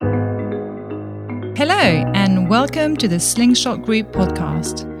Hello, and welcome to the Slingshot Group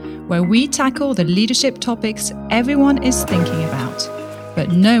podcast, where we tackle the leadership topics everyone is thinking about, but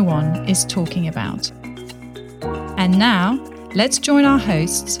no one is talking about. And now, let's join our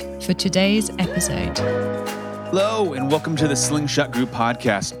hosts for today's episode. Hello, and welcome to the Slingshot Group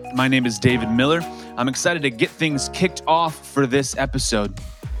podcast. My name is David Miller. I'm excited to get things kicked off for this episode.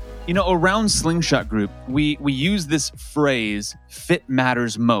 You know, around Slingshot Group, we use this phrase, fit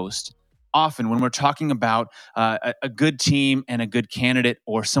matters most, often when we're talking about a good team and a good candidate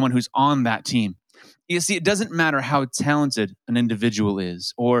or someone who's on that team. You see, it doesn't matter how talented an individual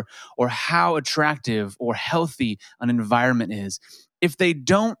is or how attractive or healthy an environment is. If they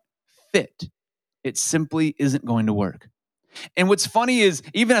don't fit, it simply isn't going to work. And what's funny is,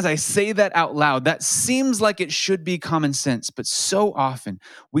 even as I say that out loud, that seems like it should be common sense, but so often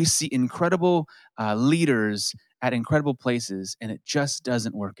we see incredible leaders at incredible places, and it just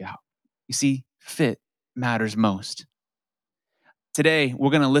doesn't work out. You see, fit matters most. Today, we're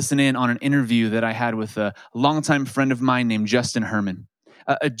going to listen in on an interview that I had with a longtime friend of mine named Justin Herman.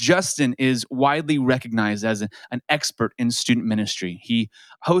 Justin is widely recognized as an expert in student ministry. He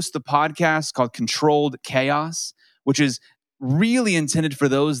hosts the podcast called Controlled Chaos, which is really intended for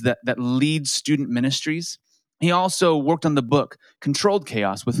those that lead student ministries. He also worked on the book Controlled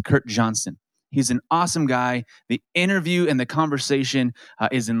Chaos with Kurt Johnson. He's an awesome guy. The interview and the conversation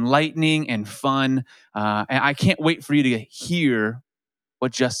is enlightening and fun. And I can't wait for you to hear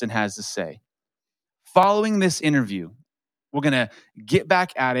what Justin has to say. Following this interview, we're going to get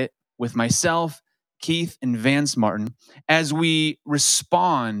back at it with myself, Keith, and Vance Martin as we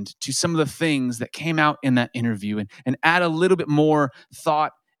respond to some of the things that came out in that interview and add a little bit more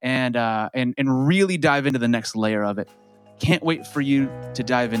thought and really dive into the next layer of it. Can't wait for you to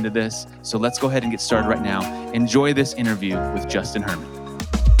dive into this. So let's go ahead and get started right now. Enjoy this interview with Justin Herman.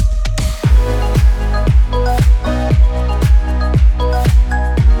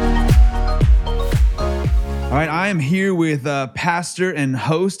 All right, I am here with pastor and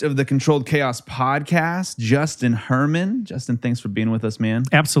host of the Controlled Chaos podcast, Justin Herman. Justin, thanks for being with us, man.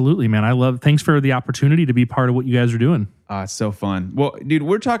 Absolutely, man. Thanks for the opportunity to be part of what you guys are doing. It's so fun. Well, dude,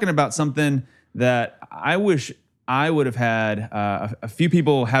 we're talking about something that I wish I would have had a few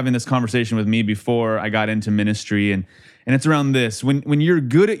people having this conversation with me before I got into ministry, and it's around this. When you're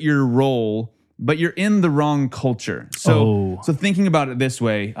good at your role, but you're in the wrong culture. So thinking about it this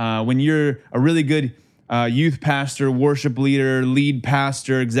way, when you're a really good youth pastor, worship leader, lead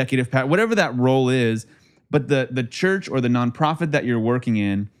pastor, executive pastor, whatever that role is, but the church or the nonprofit that you're working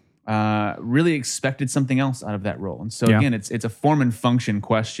in really expected something else out of that role. And so again, it's a form and function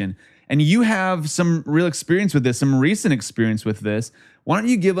question. And you have some real experience with this, some recent experience with this. Why don't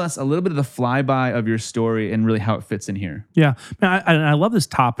you give us a little bit of the flyby of your story and really how it fits in here? Yeah, I love this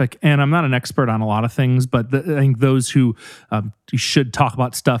topic, and I'm not an expert on a lot of things, but I think those who should talk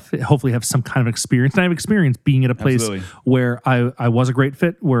about stuff hopefully have some kind of experience. And I have experience being at a place where I was a great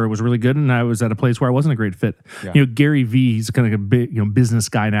fit, where it was really good, and I was at a place where I wasn't a great fit. Yeah. You know, Gary Vee, he's kind of a big business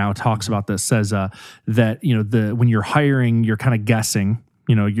guy now, talks about this, says that when you're hiring, you're kind of guessing.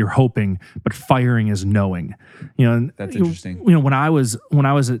 You're hoping, but firing is knowing. That's interesting. When I was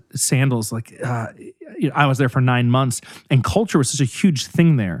at Sandals, I was there for 9 months, and culture was such a huge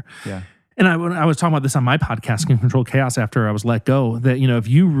thing there. Yeah. And I was talking about this on my podcast, Controlled Chaos, after I was let go, that, if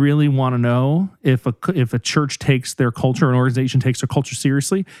you really want to know if a church takes their culture, an organization takes their culture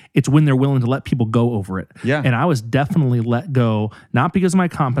seriously, it's when they're willing to let people go over it. Yeah. And I was definitely let go, not because of my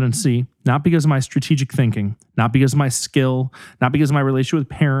competency, not because of my strategic thinking, not because of my skill, not because of my relationship with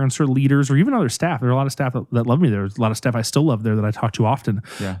parents or leaders or even other staff. There are a lot of staff that love me there. There's a lot of staff I still love there that I talk to often.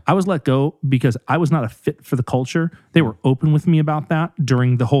 Yeah. I was let go because I was not a fit for the culture. They were open with me about that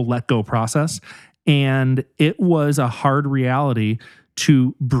during the whole let go process. And it was a hard reality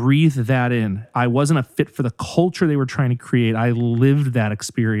to breathe that in. I wasn't a fit for the culture they were trying to create. I lived that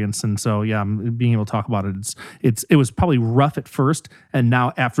experience. And so, being able to talk about it, it was probably rough at first. And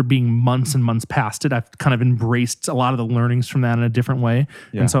now after being months and months past it, I've kind of embraced a lot of the learnings from that in a different way.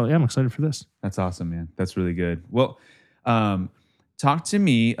 Yeah. And so, I'm excited for this. That's awesome, man. That's really good. Well, talk to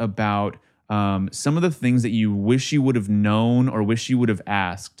me about some of the things that you wish you would have known or wish you would have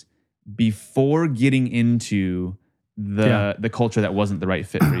asked before getting into the culture that wasn't the right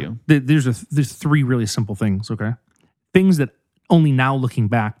fit for you. There's three really simple things, okay? Things that only now looking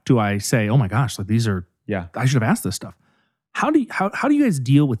back do I say, oh my gosh, these are, I should have asked this stuff. How do you guys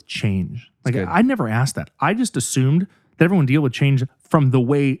deal with change? I never asked that. I just assumed that everyone deal with change from the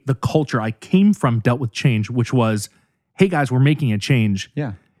way the culture I came from dealt with change, which was, hey guys, we're making a change.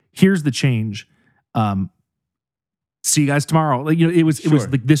 Yeah. Here's the change. see you guys tomorrow. Like, it was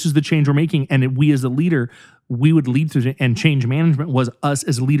like, this is the change we're making. And we as a leader, we would lead through it. And change management was us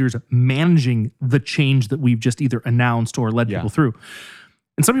as leaders managing the change that we've just either announced or led people through.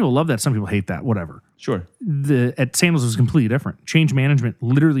 And some people love that. Some people hate that, whatever. Sure. At Sandals was completely different. Change management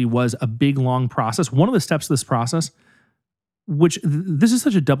literally was a big, long process. One of the steps of this process, which this is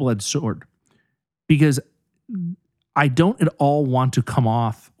such a double-edged sword, because I don't at all want to come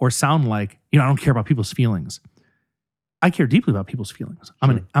off or sound like, I don't care about people's feelings. I care deeply about people's feelings.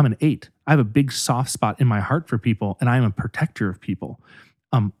 I'm an 8. I have a big soft spot in my heart for people, and I am a protector of people.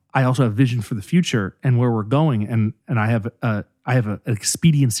 I also have vision for the future and where we're going, and I have an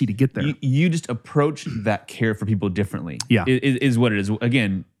expediency to get there. You just approach that care for people differently. Yeah, is what it is.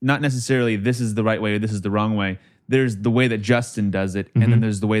 Again, not necessarily this is the right way or this is the wrong way. There's the way that Justin does it, and then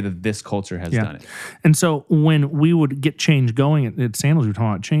there's the way that this culture has done it. And so when we would get change going at Sandals, we were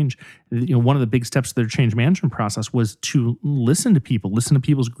talking about change. One of the big steps of their change management process was to listen to people, listen to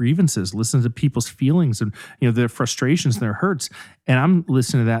people's grievances, listen to people's feelings, and their frustrations, their hurts. And I'm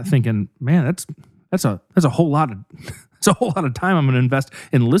listening to that, thinking, man, that's a whole lot of it's a whole lot of time I'm going to invest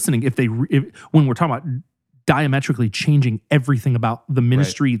in listening. If when we're talking about diametrically changing everything about the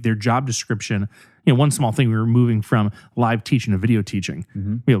ministry, their job description. One small thing, we were moving from live teaching to video teaching.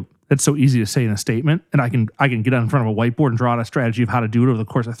 That's so easy to say in a statement, and I can get out in front of a whiteboard and draw out a strategy of how to do it over the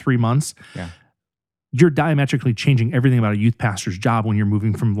course of 3 months. Yeah. You're diametrically changing everything about a youth pastor's job when you're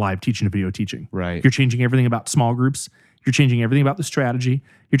moving from live teaching to video teaching. Right. You're changing everything about small groups. You're changing everything about the strategy.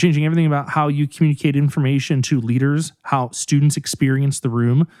 You're changing everything about how you communicate information to leaders, how students experience the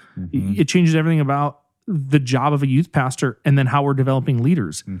room. It changes everything about the job of a youth pastor, and then how we're developing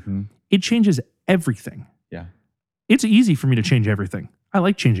leaders. It changes everything. Yeah. It's easy for me to change everything. I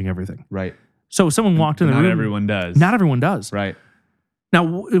like changing everything. Right. So if someone walked in the room. Not everyone does. Not everyone does. Right.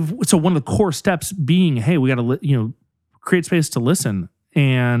 Now, so one of the core steps being, hey, we got to create space to listen,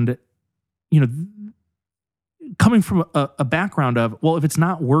 and coming from a background of, well, if it's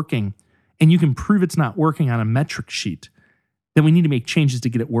not working, and you can prove it's not working on a metric sheet, then we need to make changes to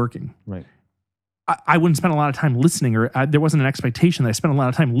get it working. Right. I wouldn't spend a lot of time listening, or there wasn't an expectation that I spent a lot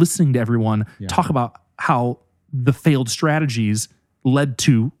of time listening to everyone talk about how the failed strategies led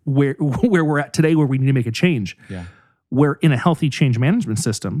to where we're at today, where we need to make a change. Yeah. Where in a healthy change management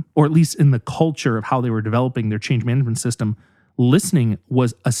system, or at least in the culture of how they were developing their change management system, listening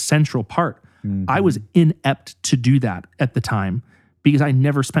was a central part. I was inept to do that at the time because I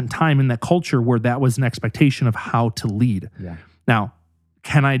never spent time in that culture where that was an expectation of how to lead. Yeah. Now,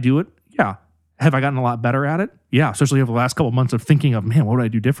 can I do it? Yeah. Have I gotten a lot better at it? Yeah, especially over the last couple of months of thinking of, man, what would I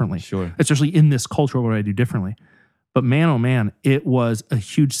do differently? Sure. Especially in this culture, what would I do differently? But man, oh man, it was a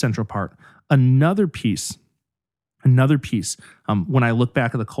huge central part. Another piece, when I look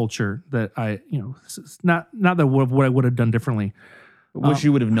back at the culture that not that what I would have done differently. Wish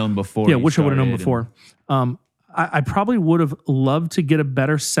you would have known before. Yeah, wish I would have known before. I probably would have loved to get a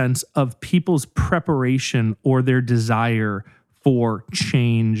better sense of people's preparation or their desire for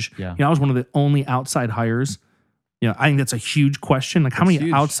change. Yeah. I was one of the only outside hires. I think that's a huge question. Like, how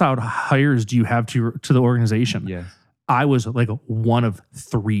many outside hires do you have to the organization? Yes. I was like one of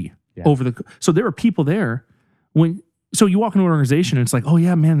 3 so there were people there so you walk into an organization and it's like, oh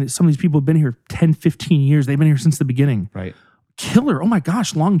yeah, man, some of these people have been here 10, 15 years. They've been here since the beginning. Right. Killer. Oh my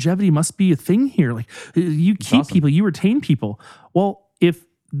gosh, longevity must be a thing here. Like, you keep people, you retain people. Well, if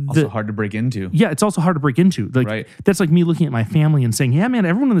also hard to break into. Yeah, it's also hard to break into. Like, right. That's like me looking at my family and saying, yeah, man,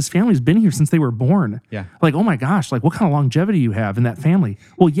 everyone in this family has been here since they were born. Yeah. Like, oh my gosh, like what kind of longevity you have in that family?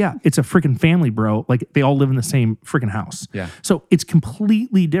 Well, yeah, it's a freaking family, bro. Like, they all live in the same freaking house. Yeah. So it's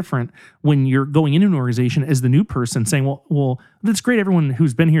completely different when you're going into an organization as the new person saying, well, that's great. Everyone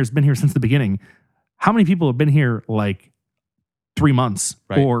who's been here has been here since the beginning. How many people have been here like 3 months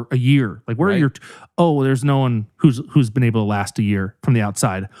or a year? Like, where are your? There's no one who's been able to last a year from the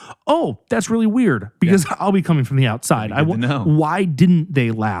outside. Oh, that's really weird because I'll be coming from the outside. Why didn't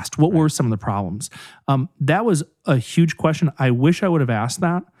they last? What were some of the problems? That was a huge question. I wish I would have asked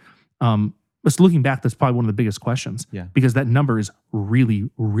that. Just looking back, that's probably one of the biggest questions. Yeah. Because that number is really,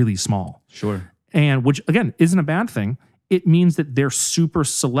 really small. Sure. And which again isn't a bad thing. It means that they're super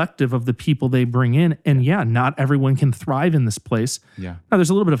selective of the people they bring in. And not everyone can thrive in this place. Yeah. Now, there's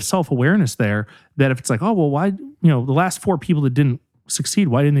a little bit of self-awareness there that if it's like, oh, well, why, the last 4 people that didn't succeed,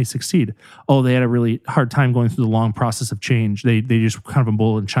 why didn't they succeed? Oh, they had a really hard time going through the long process of change. They just kind of a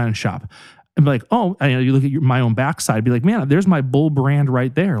bull in China shop. And be like, oh, you look at my own backside, be like, man, there's my bull brand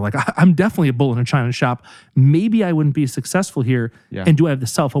right there. Like, I'm definitely a bull in a China shop. Maybe I wouldn't be successful here. Yeah. And do I have the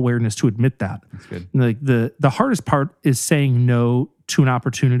self-awareness to admit that? That's good. Like the hardest part is saying no to an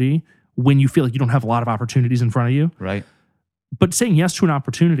opportunity when you feel like you don't have a lot of opportunities in front of you. Right. But saying yes to an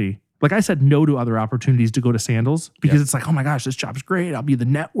opportunity, like I said no to other opportunities to go to Sandals because it's like, oh my gosh, this job's great. I'll be the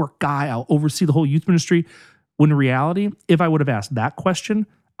network guy. I'll oversee the whole youth ministry. When in reality, if I would have asked that question,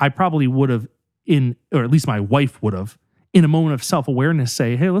 I probably would have or at least my wife would have, in a moment of self-awareness,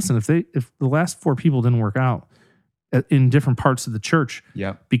 say, hey, listen, if the last 4 people didn't work out in different parts of the church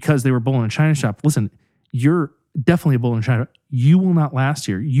because they were bull in a china shop, listen, you're definitely a bull in a china shop. You will not last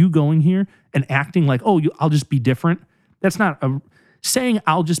here. You going here and acting like, I'll just be different. That's not saying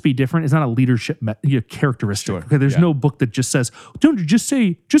I'll just be different is not a leadership characteristic. Sure. Okay, there's no book that just says, don't just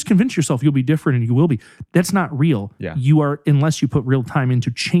convince yourself you'll be different and you will be. That's not real. Yeah. You are, unless you put real time into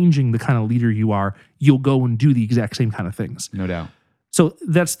changing the kind of leader you are, you'll go and do the exact same kind of things. No doubt. So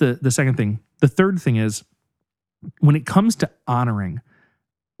that's the second thing. The third thing is when it comes to honoring,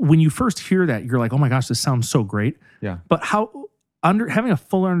 when you first hear that, you're like, oh my gosh, this sounds so great. Yeah. But having a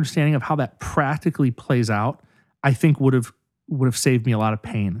fuller understanding of how that practically plays out, I think would have saved me a lot of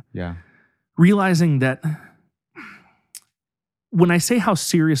pain. Yeah. Realizing that when I say how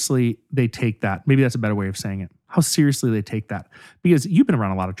seriously they take that, maybe that's a better way of saying it, how seriously they take that. Because you've been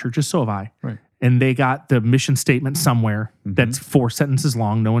around a lot of churches, so have I. Right. And they got the mission statement somewhere that's 4 sentences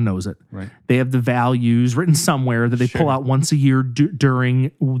long. No one knows it. Right. They have the values written somewhere that they pull out once a year during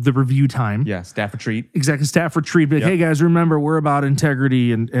the review time. Yeah, staff retreat. Exactly, staff retreat. But hey guys, remember we're about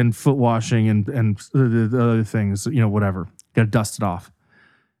integrity and foot washing and the other things. Whatever. Got to dust it off.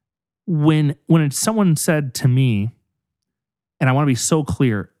 When someone said to me, and I want to be so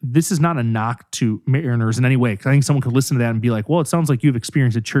clear, this is not a knock to Mariners in any way, because I think someone could listen to that and be like, well, it sounds like you've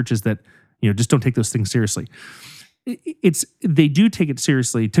experienced at churches that just don't take those things seriously. They do take it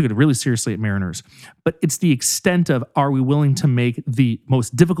seriously, took it really seriously at Mariners, but it's the extent of, are we willing to make the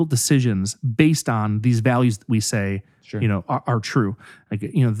most difficult decisions based on these values that we say, are true? Like,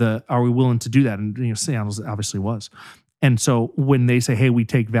 are we willing to do that? And, Sandals obviously was. And so when they say, hey, we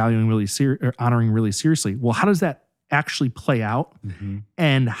take valuing really or honoring really seriously, well, how does that actually play out? Mm-hmm.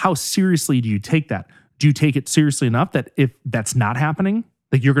 And how seriously do you take that? Do you take it seriously enough that if that's not happening,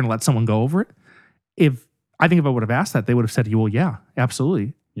 like you're going to let someone go over it? If I would have asked that, they would have said to you, well, yeah,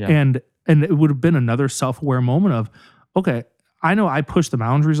 absolutely. Yeah. And it would have been another self-aware moment of, okay, I know I push the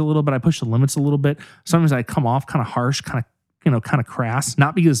boundaries a little bit. I push the limits a little bit. Sometimes I come off kind of harsh, kind of crass,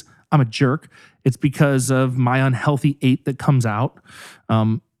 not because I'm a jerk. It's because of my unhealthy 8 that comes out.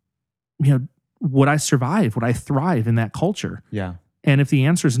 Would I survive? Would I thrive in that culture? Yeah. And if the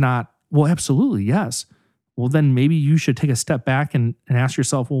answer is not, well, absolutely, yes. Well, then maybe you should take a step back and ask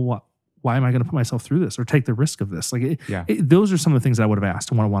yourself, well, why am I going to put myself through this or take the risk of this? Like, those are some of the things I would have asked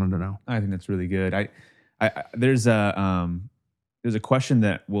and what I wanted to know. I think that's really good. There's a question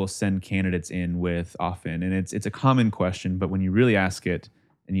that we'll send candidates in with often, and it's a common question, but when you really ask it,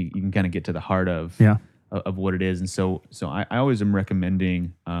 and you can kind of get to the heart of what it is. And so I always am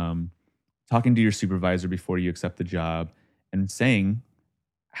recommending talking to your supervisor before you accept the job and saying,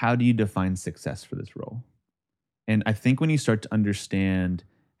 how do you define success for this role? And I think when you start to understand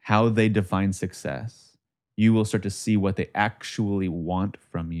how they define success, you will start to see what they actually want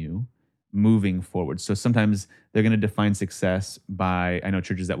from you moving forward. So sometimes they're going to define success by, I know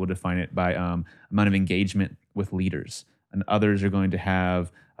churches that will define it by amount of engagement with leaders. And others are going to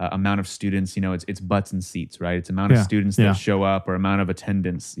have amount of students, it's butts and seats, right? It's amount of students that show up or amount of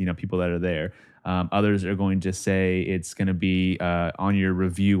attendance, people that are there. Others are going to say it's going to be on your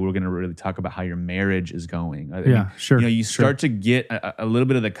review, we're going to really talk about how your marriage is going. You start to get a little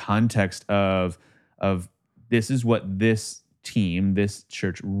bit of the context of this is what this team, this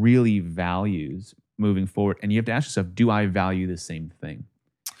church really values moving forward. And you have to ask yourself, do I value the same thing?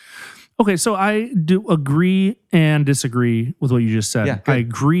 Okay, so I do agree and disagree with what you just said. Yeah, I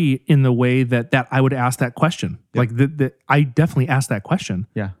agree in the way that I would ask that question. Yep. Like I definitely asked that question.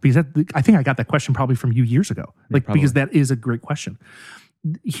 Yeah, because I think I got that question probably from you years ago. Because that is a great question.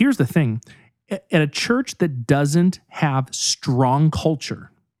 Here's the thing: at a church that doesn't have strong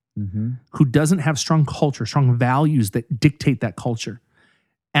culture, who doesn't have strong culture, strong values that dictate that culture,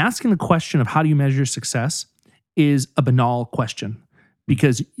 asking the question of how do you measure success is a banal question.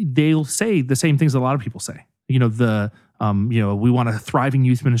 Because they'll say the same things a lot of people say. We want a thriving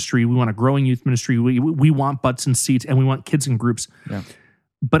youth ministry. We want a growing youth ministry. We want butts and seats, and we want kids in groups. Yeah.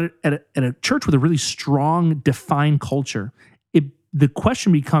 But at a church with a really strong, defined culture, the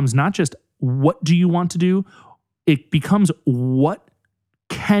question becomes not just what do you want to do? It becomes what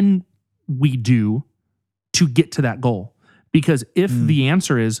can we do to get to that goal? Because if the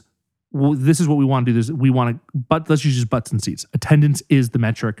answer is, well, this is what we want to do. Let's use butts and seats. Attendance is the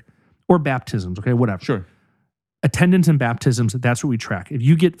metric, or baptisms. Okay, whatever. Sure. attendance and baptisms, that's what we track. If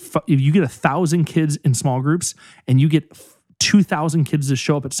you get 1,000 kids in small groups and you get 2,000 kids to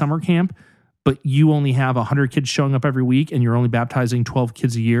show up at summer camp, but you only have 100 kids showing up every week and you're only baptizing 12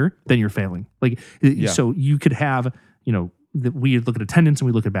 kids a year, then you're failing. So you could have, we look at attendance and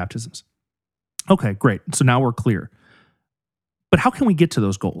we look at baptisms. Okay, great. So now we're clear. But how can we get to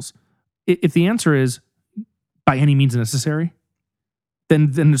those goals? If the answer is by any means necessary,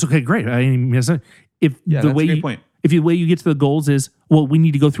 then it's okay, great. By any means necessary. If the way you get to the goals is, well, we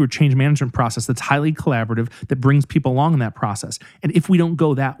need to go through a change management process that's highly collaborative, that brings people along in that process. And if we don't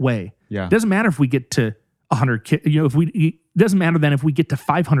go that way, it doesn't matter if we get to 100 kids, it doesn't matter then if we get to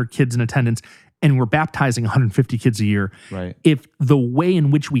 500 kids in attendance and we're baptizing 150 kids a year. Right. If the way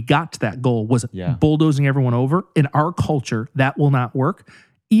in which we got to that goal was bulldozing everyone over, in our culture, that will not work.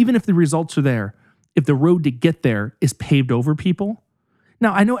 Even if the results are there, if the road to get there is paved over people.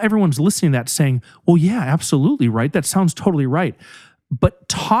 Now, I know everyone's listening to that saying, well, yeah, absolutely, right? That sounds totally right. But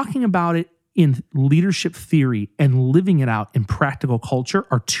talking about it in leadership theory and living it out in practical culture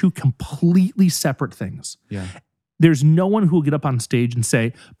are two completely separate things. Yeah. There's no one who will get up on stage and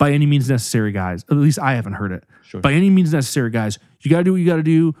say, by any means necessary, guys. At least I haven't heard it. Sure. By any means necessary, guys. You got to do what you got to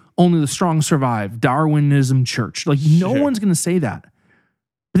do. Only the strong survive. Darwinism church. No one's going to say that.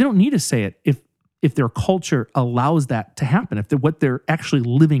 But they don't need to say it if their culture allows that to happen. If what they're actually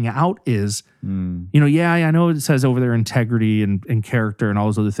living out is, I know it says over there integrity and character and all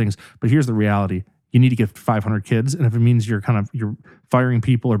those other things, but here's the reality. You need to get 500 kids. And if it means you're firing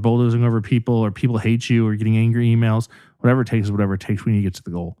people or bulldozing over people or people hate you or getting angry emails, whatever it takes, we need to get to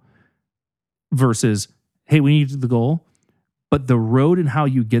the goal. Versus, hey, we need to get to the goal, but the road and how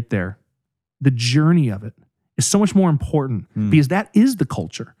you get there, the journey of it is so much more important because that is the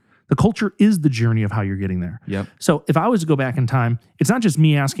culture. The culture is the journey of how you're getting there. Yep. So if I was to go back in time, it's not just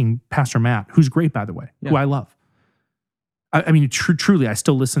me asking Pastor Matt, who's great, by the way, who I love. I mean, truly, I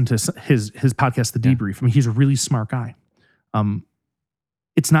still listen to his podcast, The Debrief. I mean, he's a really smart guy.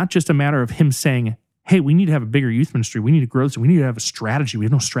 It's not just a matter of him saying, hey, we need to have a bigger youth ministry. We need to grow this. We need to have a strategy. We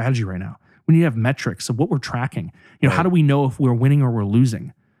have no strategy right now. We need to have metrics of what we're tracking. How do we know if we're winning or we're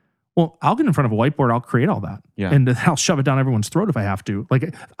losing? Well, I'll get in front of a whiteboard. I'll create all that. Yeah. And I'll shove it down everyone's throat if I have to.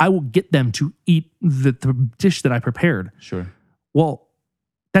 I will get them to eat the dish that I prepared. Sure. Well,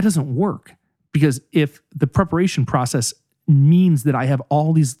 that doesn't work because if the preparation process means that I have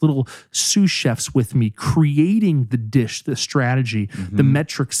all these little sous chefs with me creating the dish, the strategy, the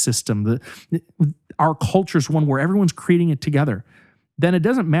metric system, our culture is one where everyone's creating it together, then it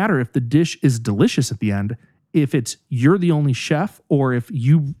doesn't matter if the dish is delicious at the end. If it's you're the only chef, or if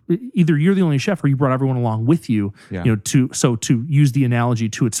either you're the only chef or you brought everyone along with you, to use the analogy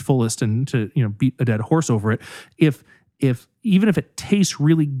to its fullest and to beat a dead horse over it. If even if it tastes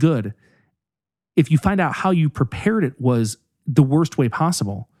really good, if you find out how you prepared it was the worst way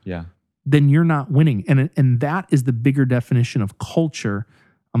possible, then you're not winning. And that is the bigger definition of culture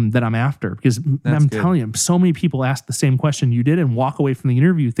that I'm after. Because I'm telling you, so many people ask the same question you did and walk away from the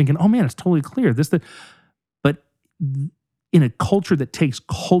interview thinking, oh man, it's totally clear. But in a culture that takes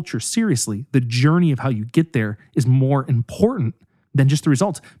culture seriously, the journey of how you get there is more important than just the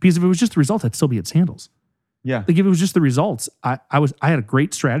results. Because if it was just the results, I'd still be at Sandals. Yeah. If it was just the results, I had a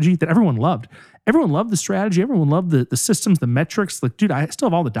great strategy that everyone loved. Everyone loved the strategy. Everyone loved the systems, the metrics. Dude, I still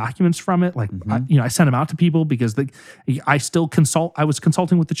have all the documents from it. I sent them out to people because I still consult. I was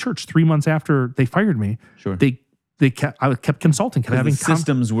consulting with the church 3 months after they fired me. Sure. I kept consulting, kept having the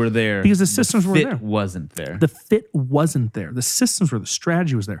systems were there. Because the systems were there. The fit wasn't there. The fit wasn't there. The systems were, the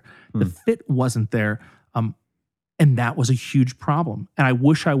strategy was there. The fit wasn't there. And that was a huge problem. And I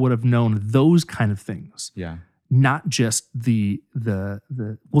wish I would have known those kind of things. Yeah. Not just the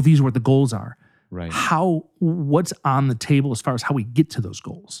well, these are what the goals are. Right. What's on the table as far as how we get to those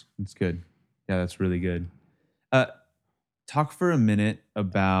goals. That's good. Yeah, that's really good. Talk for a minute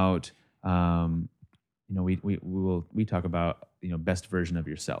about we talk about best version of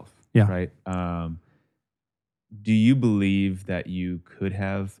yourself. Yeah. Right. Do you believe that you could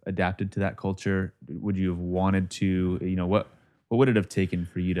have adapted to that culture? Would you have wanted to? What would it have taken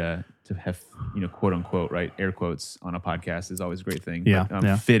for you to have quote unquote, right, air quotes on a podcast is always a great thing. Yeah.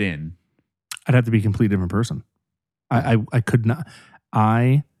 But, fit in. I'd have to be a completely different person. I could not.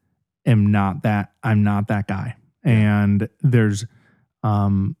 I am not that. I'm not that guy. And there's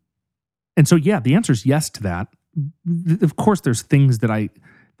and so the answer is yes to that. Of course, there's things that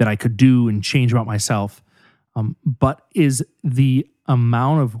I could do and change about myself. But is the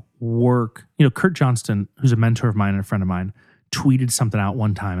amount of work, Kurt Johnston, who's a mentor of mine and a friend of mine, tweeted something out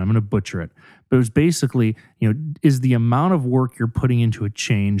one time. I'm going to butcher it, but it was basically, is the amount of work you're putting into a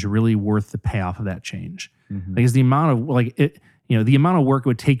change really worth the payoff of that change? Mm-hmm. Like, is the amount of the amount of work it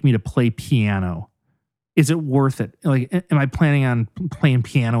would take me to play piano, is it worth it? Like, am I planning on playing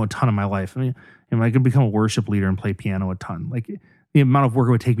piano a ton of my life? I mean, am I going to become a worship leader and play piano a ton? Like, the amount of work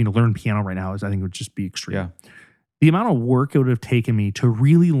it would take me to learn piano right now I think it would just be extreme. Yeah. The amount of work it would have taken me to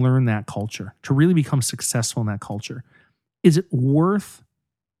really learn that culture, to really become successful in that culture, is it worth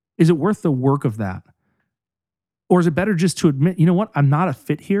the work of that? Or is it better just to admit, you know what, I'm not a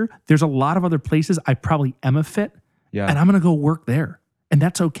fit here. There's a lot of other places I probably am a fit, and I'm going to go work there, and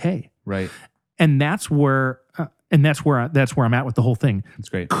that's okay. Right. And that's where I'm at with the whole thing. That's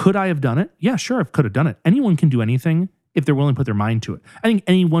great. Could I have done it? Yeah, sure, I could have done it. Anyone can do anything if they're willing to put their mind to it. I think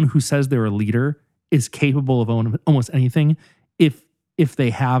anyone who says they're a leader is capable of almost anything if they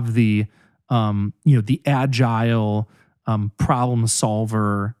have the the agile problem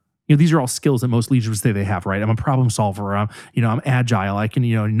solver. These are all skills that most leaders say they have, right? I'm a problem solver. I'm agile. I can,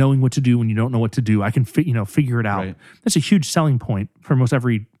 knowing what to do when you don't know what to do. I can figure it out. Right. That's a huge selling point for most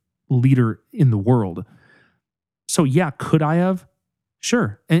every leader in the world. So yeah, could I have?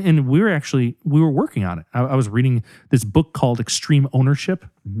 Sure. And we were working on it. I was reading this book called Extreme Ownership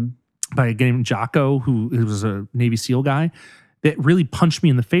by a guy named Jocko, who was a Navy SEAL guy, that really punched me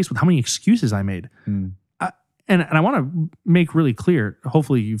in the face with how many excuses I made. And I want to make really clear,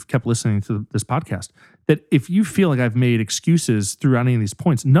 hopefully you've kept listening to this podcast, that if you feel like I've made excuses throughout any of these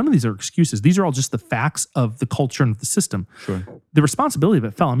points, none of these are excuses. These are all just the facts of the culture and of the system. Sure. The responsibility of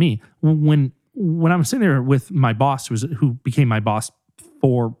it fell on me. When I'm sitting there with my boss, who became my boss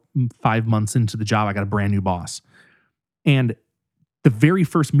 4-5 months into the job, I got a brand new boss. And the very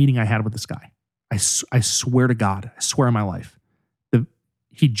first meeting I had with this guy, I swear to God, I swear on my life,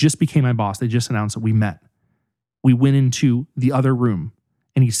 he just became my boss. They just announced that we met. We went into the other room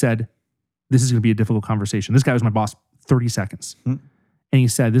and he said, this is going to be a difficult conversation. This guy was my boss 30 seconds. And he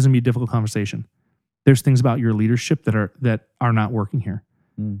said, this is going to be a difficult conversation. There's things about your leadership that are not working here.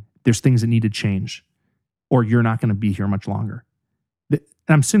 There's things that need to change, or you're not going to be here much longer. And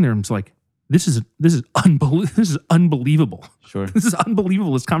I'm sitting there and I'm just like, this is unbelievable. Sure. This is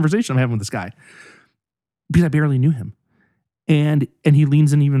unbelievable, this conversation I'm having with this guy. Because I barely knew him. And he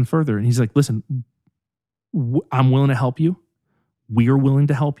leans in even further and he's like, listen, I'm willing to help you. We're willing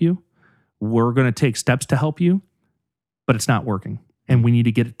to help you. We're going to take steps to help you, but it's not working. And we need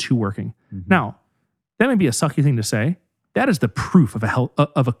to get it to working. Now, that may be a sucky thing to say. That is the proof of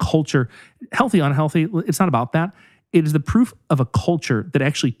a culture, healthy, unhealthy. It's not about that. It is the proof of a culture that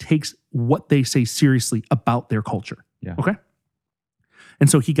actually takes what they say seriously about their culture. Yeah. Okay. And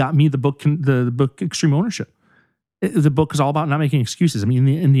so he got me the book Extreme Ownership. The book is all about not making excuses. I mean,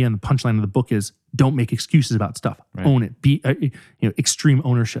 in the end, the punchline of the book is don't make excuses about stuff. Right. Own it. Be extreme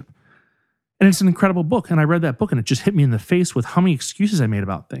ownership. And it's an incredible book. And I read that book and it just hit me in the face with how many excuses I made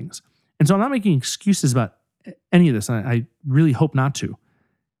about things. And so I'm not making excuses about any of this. And I really hope not to.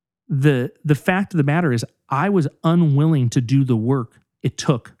 The fact of the matter is I was unwilling to do the work it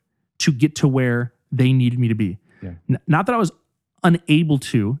took to get to where they needed me to be. Yeah. Not that I was unable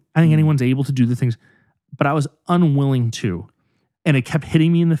to. I think anyone's able to do the things, but I was unwilling to. And it kept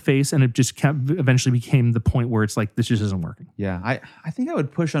hitting me in the face, and it just eventually became the point where it's like, this just isn't working. Yeah, I think I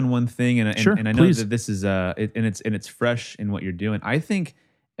would push on one thing, and I know please. that this is it's fresh in what you're doing. I think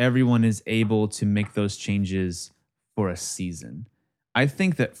everyone is able to make those changes for a season. I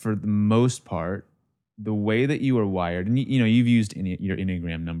think that for the most part, the way that you are wired, and you've used your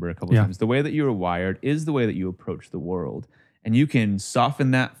Enneagram number a couple of times. The way that you are wired is the way that you approach the world, and you can soften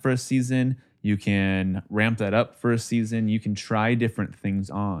that for a season. You can ramp that up for a season. You can try different things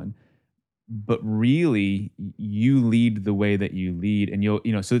on, but really, you lead the way that you lead, and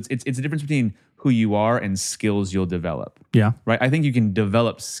so it's a difference between who you are and skills you'll develop. Yeah, right. I think you can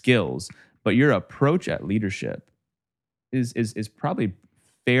develop skills, but your approach at leadership is probably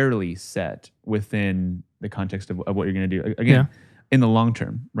fairly set within the context of what you're going to do. Again, in the long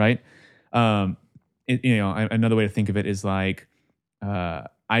term, right? Another way to think of it is like.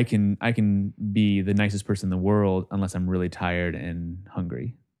 I can be the nicest person in the world unless I'm really tired and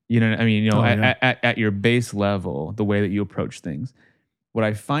hungry. You know what I mean? At your base level, the way that you approach things. What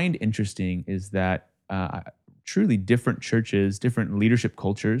I find interesting is that truly different churches, different leadership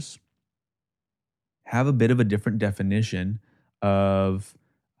cultures have a bit of a different definition of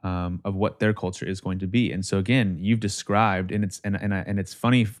what their culture is going to be. And so again, you've described, and it's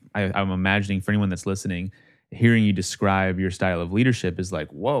funny. I'm imagining for anyone that's listening, hearing you describe your style of leadership is like,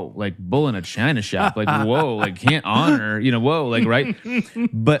 whoa, like bull in a china shop, like whoa, like can't honor, whoa, like right.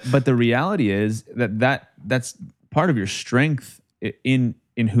 But the reality is that's part of your strength in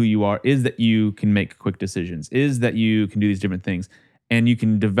who you are is that you can make quick decisions, is that you can do these different things, and you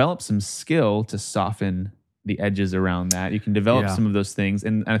can develop some skill to soften the edges around that. You can develop some of those things,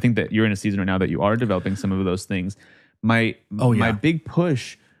 and I think that you're in a season right now that you are developing some of those things. My big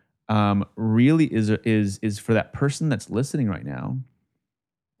push really is for that person that's listening right now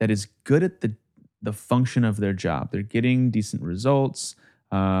that is good at the function of their job. They're getting decent results.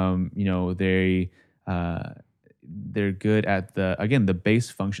 They're good at the base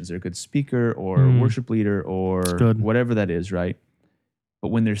functions. They're a good speaker or worship leader or whatever that is, right? But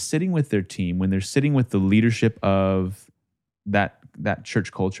when they're sitting with their team, when they're sitting with the leadership of that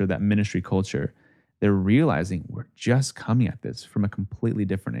church culture, that ministry culture, they're realizing we're just coming at this from a completely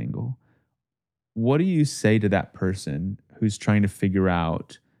different angle. What do you say to that person who's trying to figure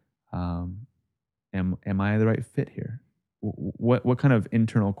out, am I the right fit here? What kind of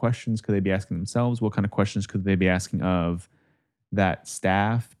internal questions could they be asking themselves? What kind of questions could they be asking of that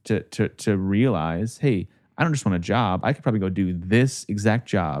staff to realize, hey, I don't just want a job. I could probably go do this exact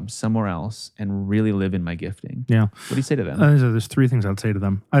job somewhere else and really live in my gifting. Yeah. What do you say to them? There's three things I'd say to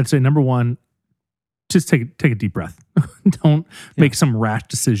them. I'd say number one, just take a deep breath. Don't make some rash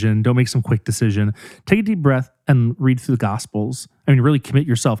decision. Don't make some quick decision. Take a deep breath and read through the Gospels. I mean, really commit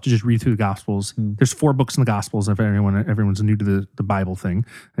yourself to just read through the Gospels. There's 4 books in the Gospels. If everyone's new to the Bible thing,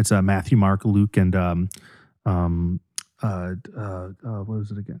 it's Matthew, Mark, Luke, and what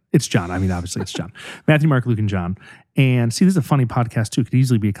is it again? It's John. I mean, obviously it's John. Matthew, Mark, Luke, and John. And see, this is a funny podcast too. It could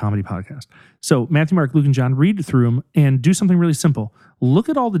easily be a comedy podcast. So Matthew, Mark, Luke, and John, read through them and do something really simple. Look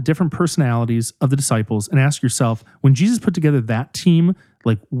at all the different personalities of the disciples and ask yourself, when Jesus put together that team,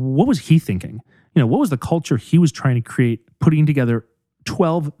 like, what was he thinking? What was the culture he was trying to create, putting together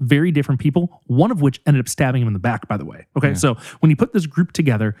 12 very different people, one of which ended up stabbing him in the back, by the way. Okay. Yeah. So when he put this group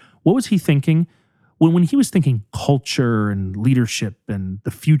together, what was he thinking? When he was thinking culture and leadership and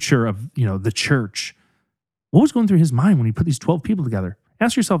the future of, the church, what was going through his mind when he put these 12 people together?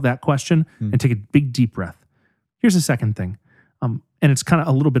 Ask yourself that question and take a big, deep breath. Here's the second thing. And it's kind of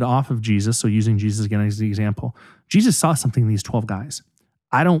a little bit off of Jesus. So using Jesus again as the example, Jesus saw something in these 12 guys.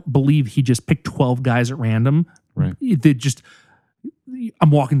 I don't believe he just picked 12 guys at random. Right. I'm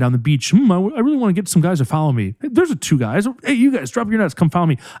walking down the beach. I really want to get some guys to follow me. Hey, there's 2 guys. Hey, you guys, drop your nuts. Come follow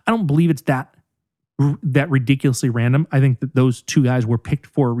me. I don't believe it's that ridiculously random. I think that those 2 guys were picked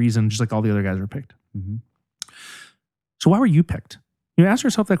for a reason, just like all the other guys were picked. Mm-hmm. So why were you picked? Ask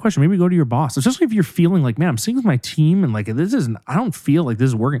yourself that question. Maybe go to your boss, especially if you're feeling like, man, I'm sitting with my team and like, I don't feel like this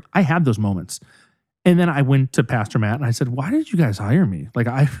is working. I had those moments. And then I went to Pastor Matt and I said, why did you guys hire me? Like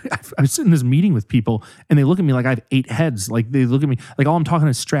I was sitting in this meeting with people and they look at me like I have 8 heads. Like they look at me like all I'm talking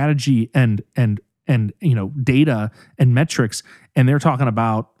is strategy and data and metrics. And they're talking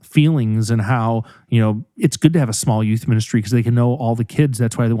about feelings and how, it's good to have a small youth ministry because they can know all the kids.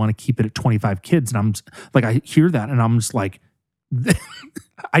 That's why they want to keep it at 25 kids. And I'm like, I hear that and I'm just like,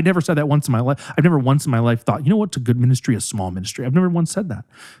 I never said that once in my life. I've never once in my life thought, what's a good ministry, a small ministry. I've never once said that.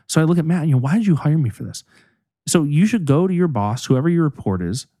 So I look at Matt, why did you hire me for this? So you should go to your boss, whoever your report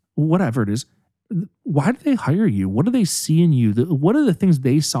is, whatever it is. Why did they hire you? What do they see in you? What are the things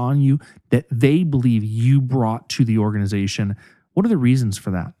they saw in you that they believe you brought to the organization? What are the reasons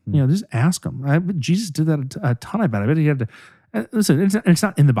for that? Just ask them. Jesus did that a ton. I bet he had to. Listen, it's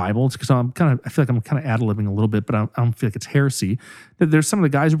not in the Bible. It's because I feel like I'm kind of ad-libbing a little bit, but I don't feel like it's heresy. There's some of the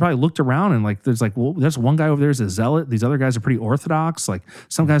guys who probably looked around and there's one guy over there is a zealot. These other guys are pretty orthodox. Like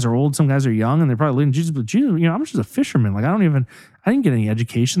some guys are old, some guys are young, and they're probably leading Jesus. But Jesus, I'm just a fisherman. Like I didn't get any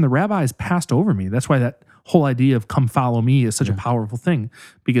education. The rabbis passed over me. That's why that whole idea of come follow me is such a powerful thing,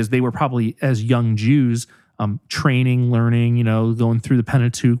 because they were probably as young Jews training, learning, going through the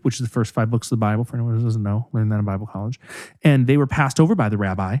Pentateuch, which is the first 5 books of the Bible, for anyone who doesn't know, learned that in Bible college. And they were passed over by the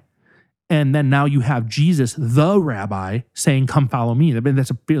rabbi. And then now you have Jesus, the rabbi, saying, come follow me. That's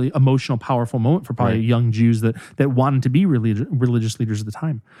a really emotional, powerful moment for probably young Jews that wanted to be religious leaders at the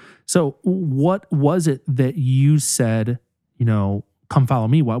time. So what was it that you said, come follow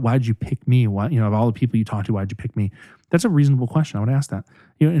me? Why did you pick me? Why, of all the people you talked to, why did you pick me? That's a reasonable question. I would ask that.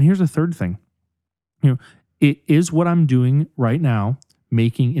 And here's the third thing. It is what I'm doing right now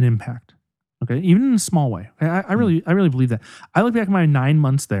making an impact. Okay, even in a small way. I really believe that. I look back at my 9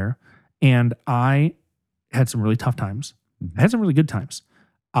 months there, and I had some really tough times. I had some really good times.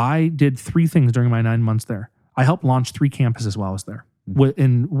 I did 3 things during my 9 months there. I helped launch 3 campuses while I was there,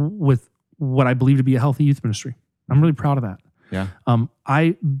 with what I believe to be a healthy youth ministry. I'm really proud of that. Yeah.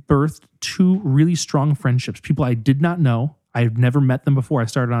 I birthed 2 really strong friendships. People I did not know. I had never met them before I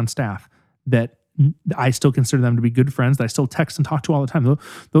started on staff. That I still consider them to be good friends that I still text and talk to all the time.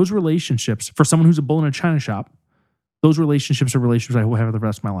 Those relationships, for someone who's a bull in a china shop, Those relationships are relationships I will have the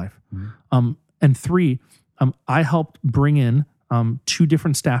rest of my life. And 3, I helped bring in 2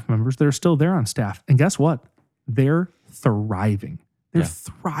 different staff members that are still there on staff. And guess what? They're thriving. They're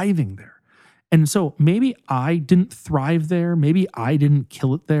thriving there. And so maybe I didn't thrive there. Maybe I didn't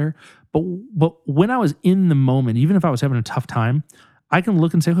kill it there. But when I was in the moment, even if I was having a tough time, I can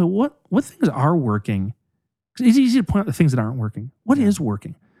look and say, okay, what things are working? It's easy to point out the things that aren't working. What is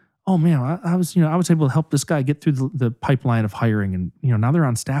working? Oh man, I was able to help this guy get through the pipeline of hiring, and now they're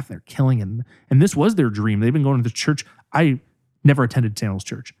on staff, they're killing it. And this was their dream. They've been going to the church. I never attended Sandals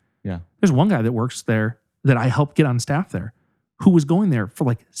Church. Yeah. There's one guy that works there that I helped get on staff there, who was going there for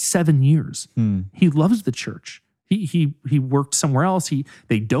like 7 years. He loves the church. He worked somewhere else.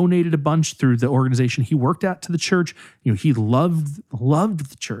 They donated a bunch through the organization he worked at to the church. He loved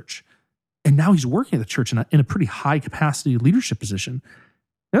the church, and now he's working at the church in a pretty high capacity leadership position.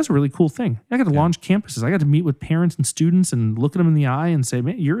 That's a really cool thing. I got to launch campuses. I got to meet with parents and students and look at them in the eye and say,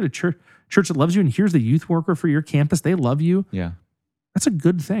 man, you're at a church that loves you, and here's the youth worker for your campus. They love you. Yeah. That's a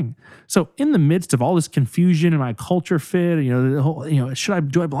good thing. So in the midst of all this confusion and my culture fit, the whole,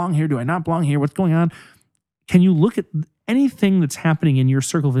 do I belong here? Do I not belong here? What's going on? Can you look at anything that's happening in your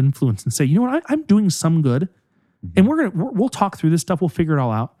circle of influence and say, you know what, I'm doing some good, and we'll talk through this stuff. We'll figure it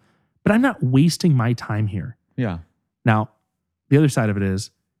all out, but I'm not wasting my time here. Yeah. Now, the other side of it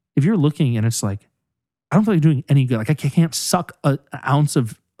is, if you're looking and it's like, I don't feel like doing any good, like I can't suck an ounce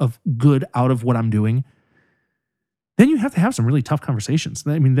of good out of what I'm doing, then you have to have some really tough conversations.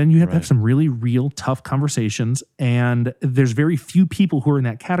 I mean, then you have to have some really real tough conversations, and there's very few people who are in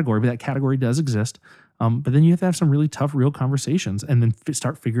that category, but that category does exist. But then you have to have some really tough, real conversations, and then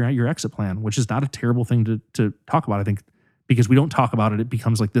start figuring out your exit plan, which is not a terrible thing to talk about, I think, because we don't talk about it. It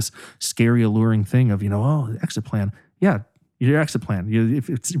becomes like this scary, alluring thing of, the exit plan. Yeah, your exit plan. If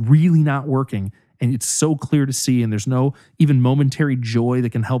it's really not working and it's so clear to see, and there's no even momentary joy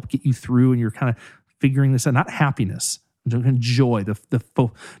that can help get you through, and you're kind of figuring this out, not happiness, joy,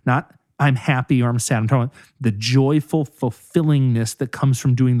 not I'm happy or I'm sad. I'm talking about the joyful fulfillingness that comes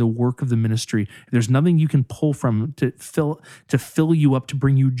from doing the work of the ministry. There's nothing you can pull from to fill you up, to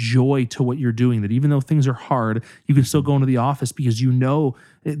bring you joy to what you're doing, that even though things are hard, you can still go into the office because you know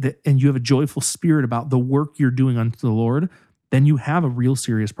that, and you have a joyful spirit about the work you're doing unto the Lord. Then you have a real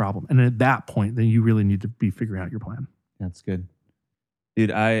serious problem. And at that point, then you really need to be figuring out your plan. That's good. Dude,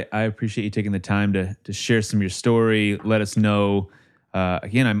 I appreciate you taking the time to share some of your story. Let us know.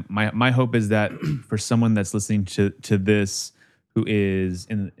 Again, my hope is that for someone that's listening to this, who is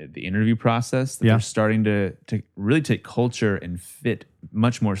in the interview process, that they're starting to really take culture and fit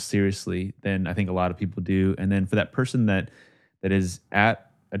much more seriously than I think a lot of people do. And then for that person that is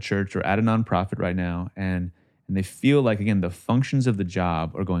at a church or at a nonprofit right now, and they feel like, again, the functions of the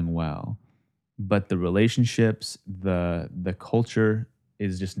job are going well, but the relationships, the culture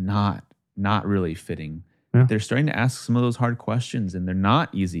is just not really fitting. Yeah. They're starting to ask some of those hard questions, and they're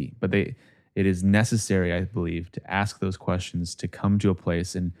not easy, but it is necessary, I believe, to ask those questions, to come to a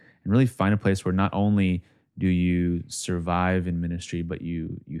place and really find a place where not only do you survive in ministry, but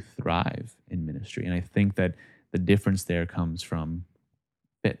you thrive in ministry. And I think that the difference there comes from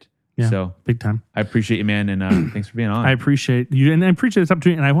fit. Yeah, so big time. I appreciate you, man, and thanks for being on. I appreciate you, and I appreciate this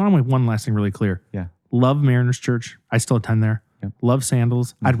opportunity. And I want to make one last thing really clear. Yeah, love Mariners Church. I still attend there. Yep. Love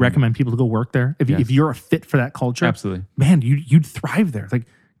Sandals. I'd recommend people to go work there. If you're a fit for that culture, absolutely, man, you'd thrive there. Like,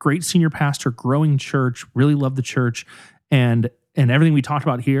 great senior pastor, growing church, really love the church, and everything we talked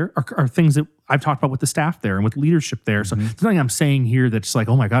about here are things that I've talked about with the staff there and with leadership there. So there's nothing I'm saying here that's like,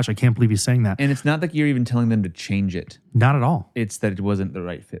 oh my gosh, I can't believe he's saying that. And it's not like you're even telling them to change it. Not at all. It's that it wasn't the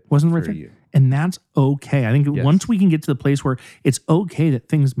right fit. Wasn't the right fit. You. And that's okay. I think once we can get to the place where it's okay that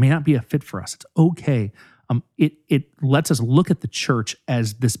things may not be a fit for us, it's okay. It lets us look at the church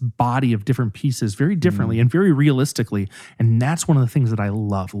as this body of different pieces very differently and very realistically. And that's one of the things that I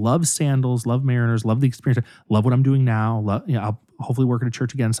love. Love Sandals, love Mariners, love the experience, love what I'm doing now. I'll hopefully work at a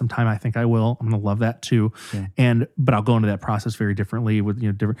church again sometime. I think I will. I'm going to love that too. Yeah. But I'll go into that process very differently with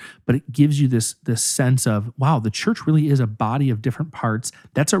different. But it gives you this sense of, wow, the church really is a body of different parts.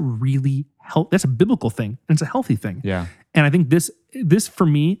 That's a really that's a biblical thing, and it's a healthy thing. Yeah. And I think this for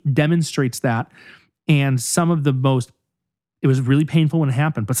me demonstrates that. And it was really painful when it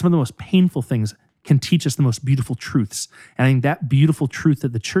happened, but some of the most painful things can teach us the most beautiful truths. And I think that beautiful truth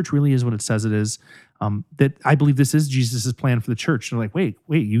that the church really is what it says it is, that I believe this is Jesus' plan for the church. They're like, wait,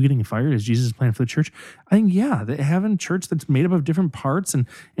 you getting fired is Jesus' plan for the church? I think, they having a church that's made up of different parts and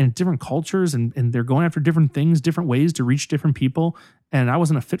different cultures, and they're going after different things, different ways to reach different people. And I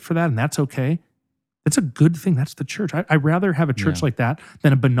wasn't a fit for that, and that's okay. That's a good thing. That's the church. I'd rather have a church like that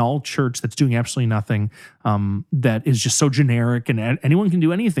than a banal church that's doing absolutely nothing, that is just so generic and anyone can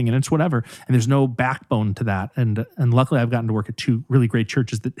do anything and it's whatever. And there's no backbone to that. And luckily I've gotten to work at 2 really great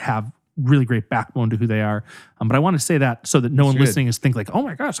churches that have really great backbone to who they are. But I want to say that so that no one listening is think like, oh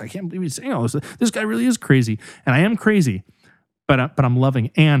my gosh, I can't believe he's saying all this. This guy really is crazy. And I am crazy. But I'm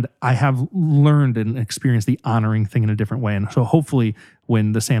loving, and I have learned and experienced the honoring thing in a different way. And so hopefully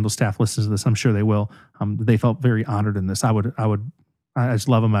when the Sandals staff listens to this, I'm sure they will. They felt very honored in this. I just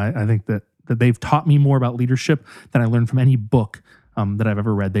love them. I think that they've taught me more about leadership than I learned from any book that I've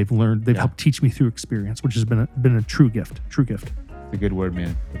ever read. They've helped teach me through experience, which has been a true gift. It's a good word,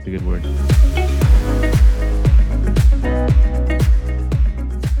 man. It's a good word.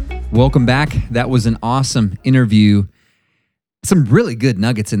 Welcome back. That was an awesome interview. Some really good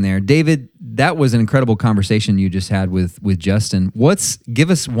nuggets in there. David, that was an incredible conversation you just had with Justin.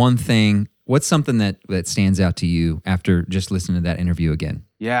 Give us one thing, what's something that stands out to you after just listening to that interview again?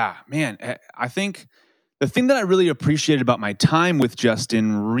 Yeah, man. I think the thing that I really appreciated about my time with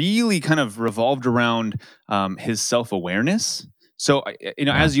Justin really kind of revolved around his self-awareness. So,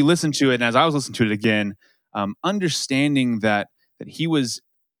 as you listen to it, and as I was listening to it again, understanding that he was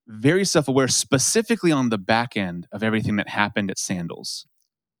very self-aware, specifically on the back end of everything that happened at Sandals,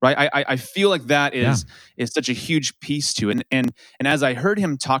 right? I feel like that is such a huge piece to it. And as I heard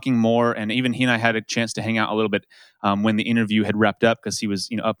him talking more, and even he and I had a chance to hang out a little bit when the interview had wrapped up, because he was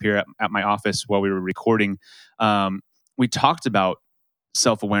up here at my office while we were recording. We talked about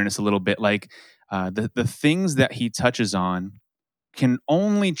self-awareness a little bit, like the things that he touches on can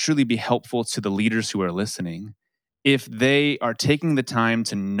only truly be helpful to the leaders who are listening if they are taking the time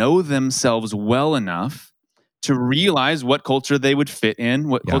to know themselves well enough to realize what culture they would fit in,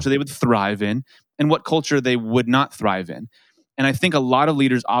 what culture they would thrive in, and what culture they would not thrive in. And I think a lot of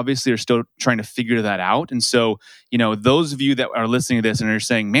leaders obviously are still trying to figure that out. And so, those of you that are listening to this and are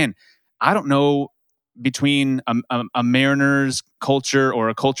saying, man, I don't know between a Mariners culture or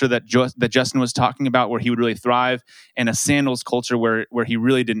a culture that Justin was talking about where he would really thrive, and a Sandals culture where he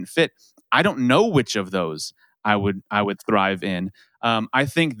really didn't fit. I don't know which of those I would thrive in. I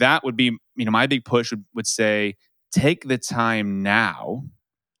think that would be, my big push would say, take the time now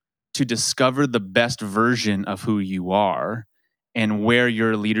to discover the best version of who you are and where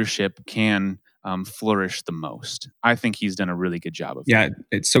your leadership can flourish the most. I think he's done a really good job of that. Yeah,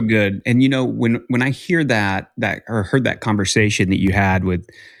 it's so good. And when I hear that or heard that conversation that you had with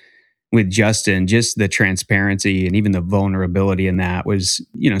Justin, just the transparency and even the vulnerability in that was,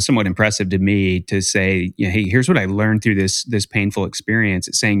 somewhat impressive to me to say, hey, here's what I learned through this painful experience.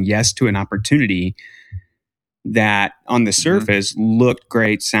 It's saying yes to an opportunity that on the surface looked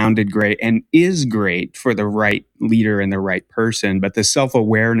great, sounded great, and is great for the right leader and the right person. But the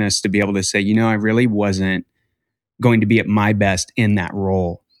self-awareness to be able to say, I really wasn't going to be at my best in that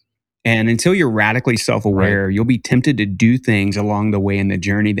role. And until you're radically self-aware, you'll be tempted to do things along the way in the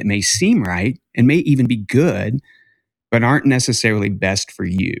journey that may seem right and may even be good, but aren't necessarily best for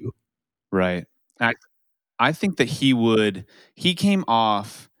you. Right. I think that he came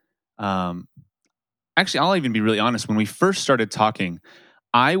off, actually, I'll even be really honest. When we first started talking,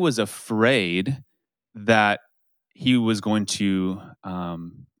 I was afraid that he was going to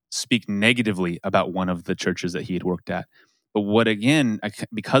speak negatively about one of the churches that he had worked at. But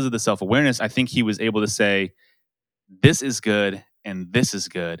because of the self-awareness, I think he was able to say, this is good and this is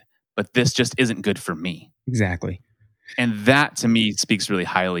good, but this just isn't good for me. Exactly. And that to me speaks really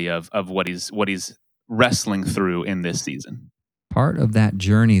highly of what he's wrestling through in this season. Part of that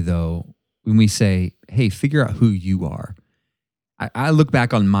journey, though, when we say, hey, figure out who you are. I look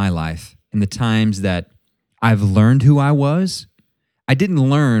back on my life and the times that I've learned who I was. I didn't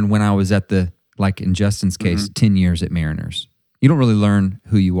learn when I was at like in Justin's case, 10 years at Mariners. You don't really learn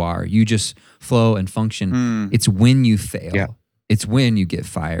who you are. You just flow and function. It's when you fail. Yeah. It's when you get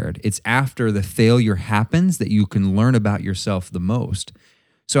fired. It's after the failure happens that you can learn about yourself the most.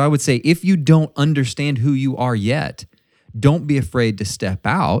 So I would say if you don't understand who you are yet, don't be afraid to step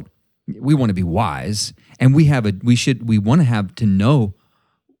out. We want to be wise, and we want to have to know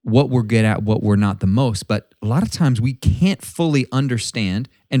what we're good at, what we're not the most. But a lot of times we can't fully understand,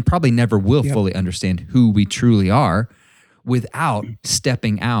 and probably never will fully understand who we truly are without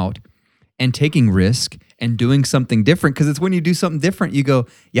stepping out and taking risk and doing something different. Because it's when you do something different, you go,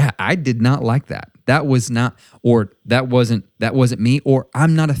 yeah, I did not like that. That was not, or that wasn't me, or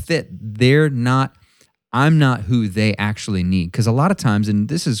I'm not a fit. I'm not who they actually need. Because a lot of times, and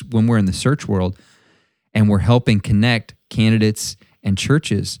this is when we're in the search world and we're helping connect candidates and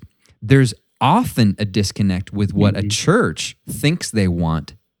churches, there's often a disconnect with what a church thinks they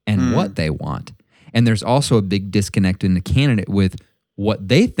want and what they want. And there's also a big disconnect in the candidate with what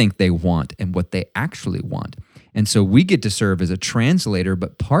they think they want and what they actually want. And so we get to serve as a translator,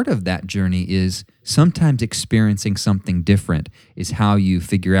 but part of that journey is sometimes experiencing something different is how you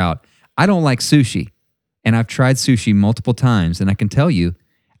figure out, I don't like sushi. And I've tried sushi multiple times, and I can tell you,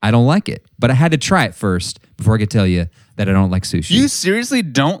 I don't like it. But I had to try it first before I could tell you that I don't like sushi. You seriously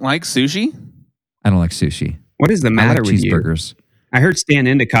don't like sushi? I don't like sushi. What is the I matter like with you? cheeseburgers. I heard Stan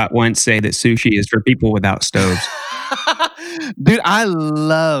Endicott once say that sushi is for people without stoves. Dude, I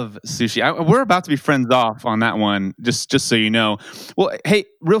love sushi. We're about to be friends off on that one, just so you know. Well, hey,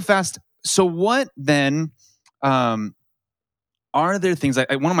 real fast. So what then are there things,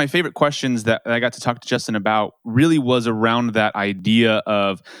 one of my favorite questions that I got to talk to Justin about really was around that idea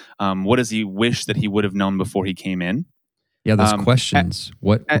of what does he wish that he would have known before he came in? Yeah, those questions.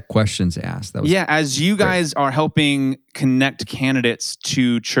 What questions asked? That was as you guys are helping connect candidates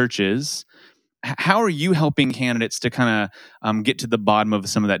to churches, how are you helping candidates to kind of get to the bottom of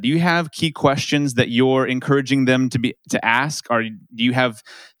some of that? Do you have key questions that you're encouraging them to ask, or do you have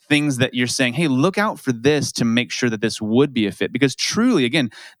things that you're saying, hey, look out for this to make sure that this would be a fit? Because truly, again,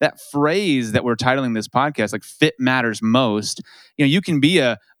 that phrase that we're titling this podcast, like fit matters most. You can be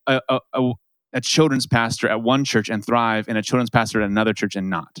a children's pastor at one church and thrive, and a children's pastor at another church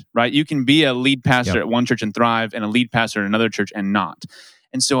and not, right? You can be a lead pastor at one church and thrive, and a lead pastor at another church and not.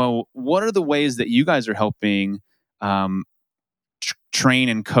 And so what are the ways that you guys are helping train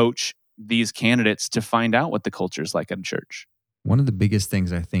and coach these candidates to find out what the culture is like at a church? One of the biggest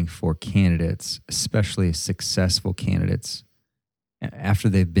things I think for candidates, especially successful candidates, after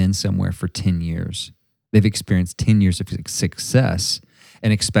they've been somewhere for 10 years, they've experienced 10 years of success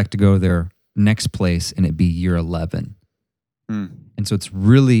and expect to go to their next place and it be year 11. And so it's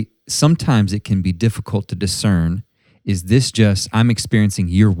really, sometimes it can be difficult to discern, is this just, I'm experiencing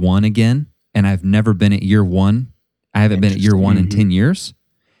year 1 again, and I've never been at year 1. I haven't been at year 1 in 10 years.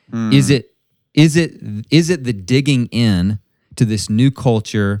 Is it the digging in to this new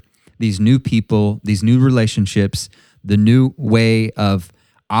culture, these new people, these new relationships, the new way of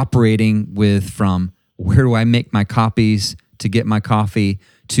operating from where do I make my copies to get my coffee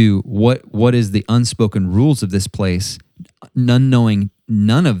to what is the unspoken rules of this place, knowing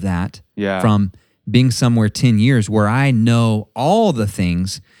none of that from being somewhere 10 years where I know all the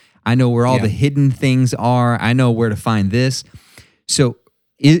things. I know where all the hidden things are. I know where to find this. So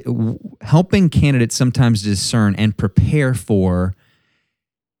helping candidates sometimes discern and prepare for,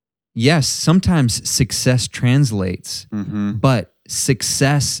 yes, sometimes success translates, but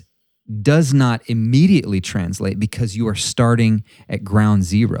success does not immediately translate because you are starting at ground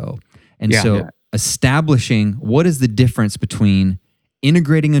zero. And establishing what is the difference between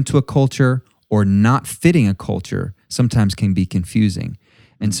integrating into a culture or not fitting a culture sometimes can be confusing.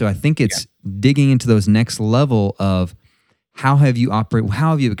 And so I think it's digging into those next level of how have you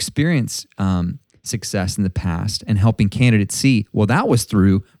experienced success in the past, and helping candidates see, well, that was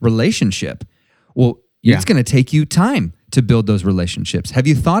through relationship. Well, it's going to take you time to build those relationships. Have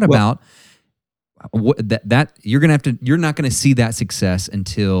you thought about that you're not going to see that success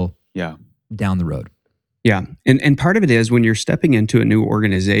until down the road? Yeah. And part of it is when you're stepping into a new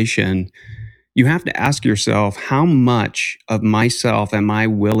organization, you have to ask yourself, how much of myself am I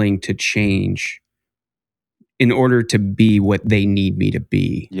willing to change in order to be what they need me to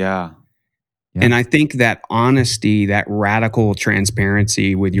be? Yeah. And I think that honesty, that radical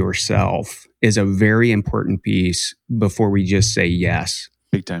transparency with yourself is a very important piece before we just say yes.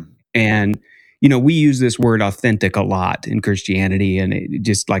 Big time. And, we use this word authentic a lot in Christianity, and it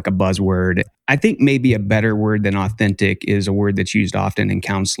just like a buzzword. I think maybe a better word than authentic is a word that's used often in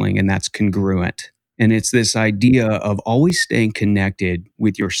counseling, and that's congruent. And it's this idea of always staying connected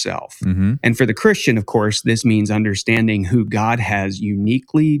with yourself. And for the Christian, of course, this means understanding who God has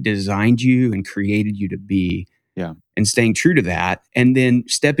uniquely designed you and created you to be, and staying true to that. And then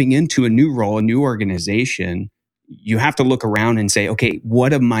stepping into a new role, a new organization, you have to look around and say, okay,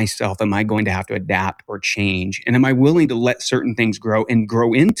 what of myself am I going to have to adapt or change? And am I willing to let certain things grow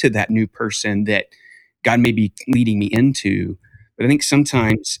into that new person that God may be leading me into? But I think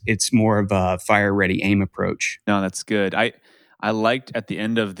sometimes it's more of a fire ready aim approach. No, that's good. I liked at the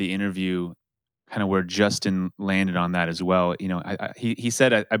end of the interview kind of where Justin landed on that as well. He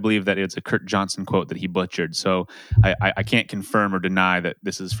said, I believe that it's a Kurt Johnson quote that he butchered. So I can't confirm or deny that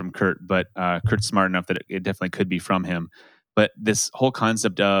this is from Kurt, but Kurt's smart enough that it definitely could be from him. But this whole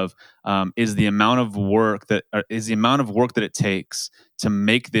concept of is the amount of work that it takes to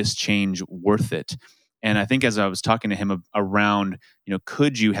make this change worth it? And I think as I was talking to him around,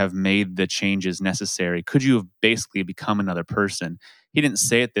 could you have made the changes necessary? Could you have basically become another person? He didn't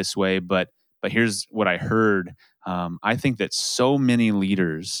say it this way, but But here's what I heard. I think that so many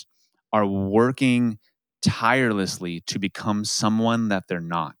leaders are working tirelessly to become someone that they're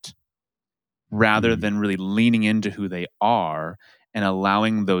not, rather than really leaning into who they are and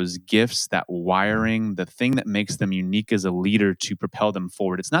allowing those gifts, that wiring, the thing that makes them unique as a leader to propel them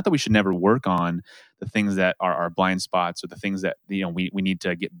forward. It's not that we should never work on the things that are our blind spots or the things that we need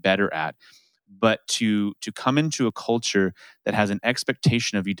to get better at, but to come into a culture that has an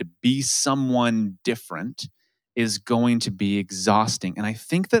expectation of you to be someone different is going to be exhausting. And I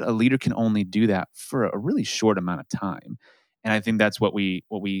think that a leader can only do that for a really short amount of time. And I think that's what we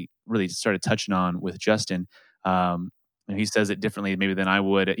really started touching on with Justin. He says it differently maybe than I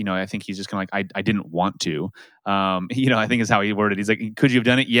would. I think he's just kind of like, I didn't want to. I think is how he worded it. He's like, could you have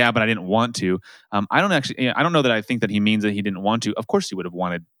done it? Yeah, but I didn't want to. I don't know that I think that he means that he didn't want to. Of course he would have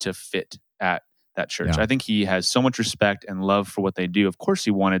wanted to fit at that church. Yeah. I think he has so much respect and love for what they do. Of course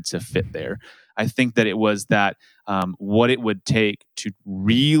he wanted to fit there. I think that it was that what it would take to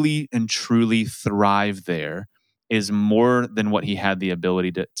really and truly thrive there is more than what he had the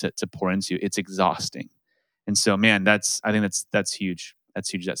ability to pour into. It's exhausting. And so, man, I think that's huge. That's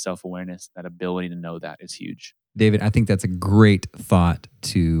huge. That self-awareness, that ability to know that is huge. David, I think that's a great thought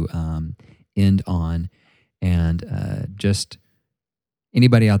to end on. And just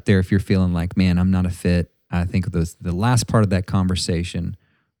anybody out there, if you're feeling like, man, I'm not a fit, I think the last part of that conversation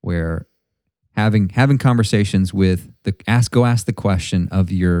where having conversations with ask the question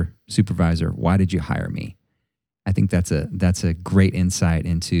of your supervisor, why did you hire me? I think that's a great insight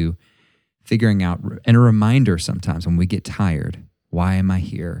into figuring out, and a reminder sometimes when we get tired, why am I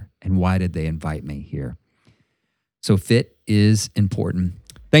here? And why did they invite me here? So fit is important.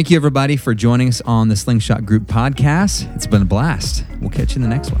 Thank you, everybody, for joining us on the Slingshot Group podcast. It's been a blast. We'll catch you in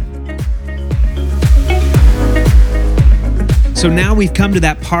the next one. So now we've come to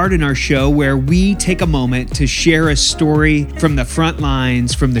that part in our show where we take a moment to share a story from the front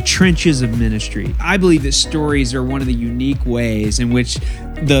lines, from the trenches of ministry. I believe that stories are one of the unique ways in which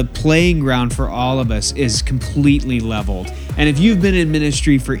the playing ground for all of us is completely leveled. And if you've been in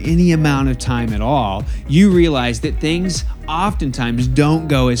ministry for any amount of time at all, you realize that things oftentimes don't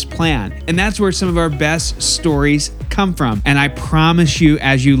go as planned. And that's where some of our best stories come from. And I promise you,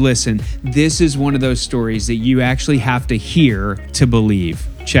 as you listen, this is one of those stories that you actually have to hear to believe.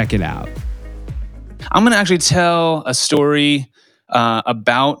 Check it out. I'm going to actually tell a story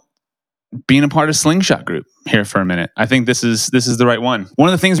about being a part of Slingshot Group here for a minute. I think this is the right one. One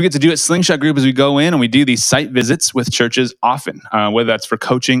of the things we get to do at Slingshot Group is we go in and we do these site visits with churches often, whether that's for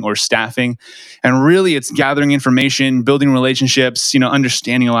coaching or staffing. And really it's gathering information, building relationships,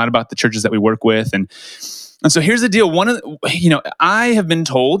 understanding a lot about the churches that we work with. And so here's the deal. I have been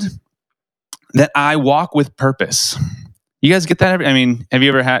told that I walk with purpose. You guys get that? I mean, have you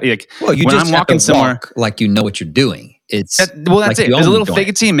ever had you when just I'm walking somewhere like you know what you're doing? That's like it. There's a little fake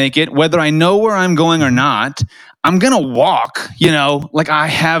it till you make it. Whether I know where I'm going or not, I'm gonna walk. Like I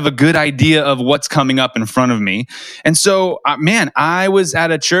have a good idea of what's coming up in front of me. And so, I was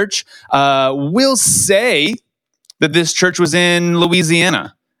at a church. We'll say that this church was in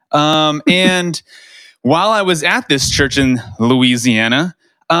Louisiana, and while I was at this church in Louisiana,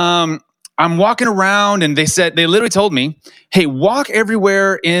 I'm walking around and they literally told me, hey, walk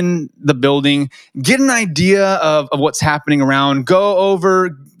everywhere in the building, get an idea of what's happening around, go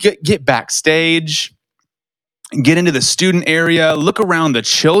over, get backstage, get into the student area, look around the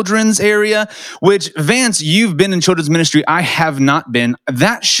children's area, which, Vance, you've been in children's ministry. I have not been.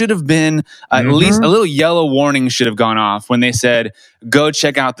 That should have been at least a little yellow warning should have gone off when they said, go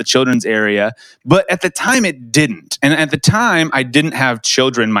check out the children's area. But at the time, it didn't. And at the time, I didn't have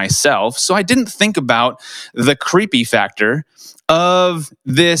children myself. So I didn't think about the creepy factor of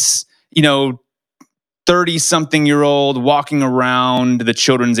this, 30-something-year-old walking around the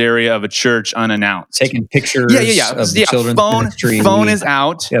children's area of a church unannounced. Taking pictures of the children's ministry. Phone is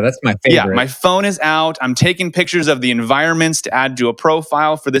out. Yeah, that's my favorite. Yeah, my phone is out. I'm taking pictures of the environments to add to a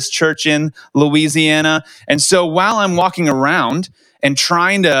profile for this church in Louisiana. And so while I'm walking around and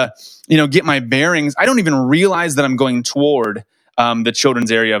trying to, get my bearings, I don't even realize that I'm going toward the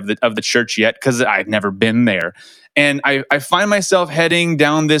children's area of the church yet because I've never been there. And I find myself heading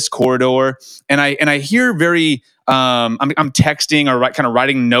down this corridor, and I hear I'm texting or kind of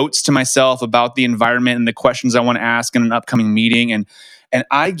writing notes to myself about the environment and the questions I want to ask in an upcoming meeting, and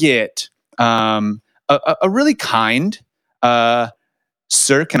I get a really kind,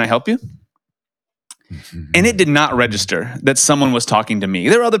 sir, can I help you? And it did not register that someone was talking to me.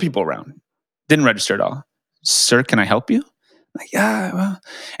 There were other people around. Didn't register at all. Sir, can I help you? Like, yeah, well.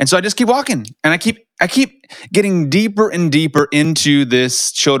 And so I just keep walking, and I keep getting deeper and deeper into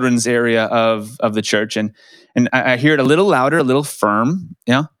this children's area of the church. And I hear it a little louder, a little firm.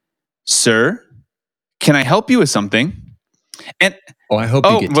 Yeah. Sir, can I help you with something? And I hope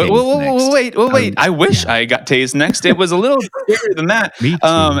you get tased next. Wait. I wish I got tased next. It was a little scarier than that. Me too.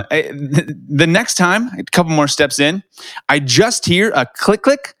 The next time, a couple more steps in, I just hear a click,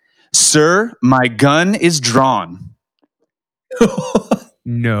 click. Sir, my gun is drawn.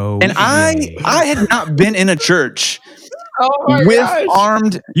 No. And I had not been in a church with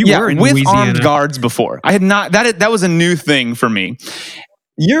armed armed guards before. I had not. That was a new thing for me.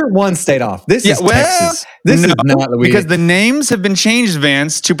 You're one state off. This is Texas. This is not Louisiana. Because the names have been changed,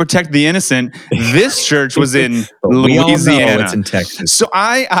 Vance, to protect the innocent. This church was in Louisiana. We all know it's in Texas. So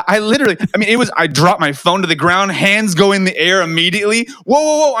I literally, I dropped my phone to the ground, hands go in the air immediately.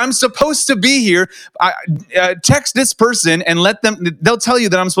 Whoa, I'm supposed to be here. Text this person and they'll tell you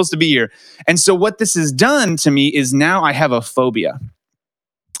that I'm supposed to be here. And so what this has done to me is now I have a phobia.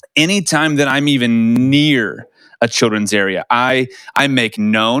 Anytime that I'm even near a children's area, I make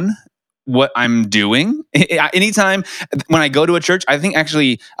known what I'm doing. Anytime when I go to a church, I think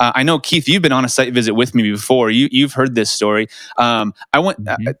actually, I know Keith, you've been on a site visit with me before. You've heard this story. I went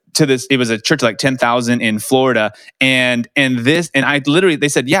to this. It was a church like 10,000 in Florida, and I literally, they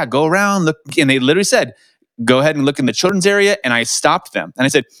said, yeah, go around, look, and they literally said, go ahead and look in the children's area. And I stopped them and I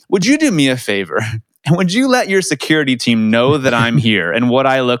said, would you do me a favor? And would you let your security team know that I'm here and what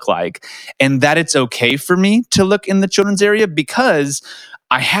I look like, and that it's okay for me to look in the children's area? Because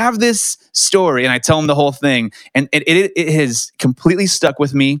I have this story, and I tell them the whole thing, and it has completely stuck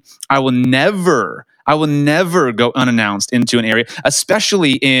with me. I will never go unannounced into an area,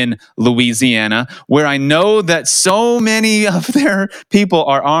 especially in Louisiana, where I know that so many of their people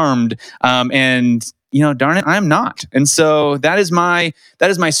are armed, and darn it, I'm not. And so that is my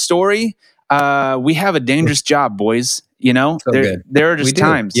story. We have a dangerous job, boys. There are just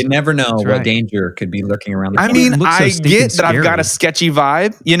times. You never know what danger could be lurking around. I get that I've got a sketchy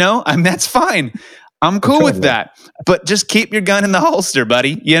vibe, that's fine. I'm cool with that. But just keep your gun in the holster,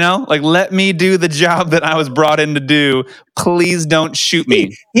 buddy. Let me do the job that I was brought in to do. Please don't shoot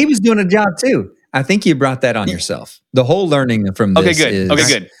me. He was doing a job too. I think you brought that on yourself. The whole learning from this Okay,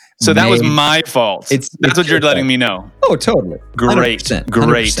 good. So that was my fault. That's what you're letting me know. Oh, totally. Great.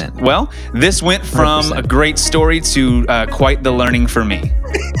 100%. Well, this went from 100%. A great story to quite the learning for me.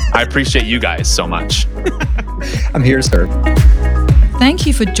 I appreciate you guys so much. I'm here to serve. Thank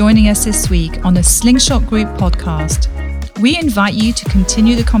you for joining us this week on the Slingshot Group podcast. We invite you to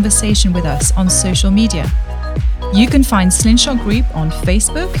continue the conversation with us on social media. You can find Slingshot Group on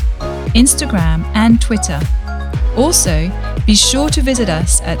Facebook, Instagram, and Twitter. Also, be sure to visit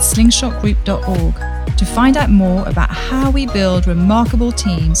us at slingshotgroup.org to find out more about how we build remarkable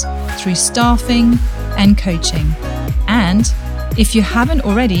teams through staffing and coaching. And if you haven't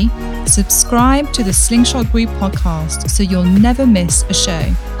already, subscribe to the Slingshot Group podcast so you'll never miss a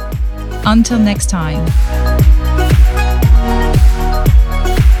show. Until next time.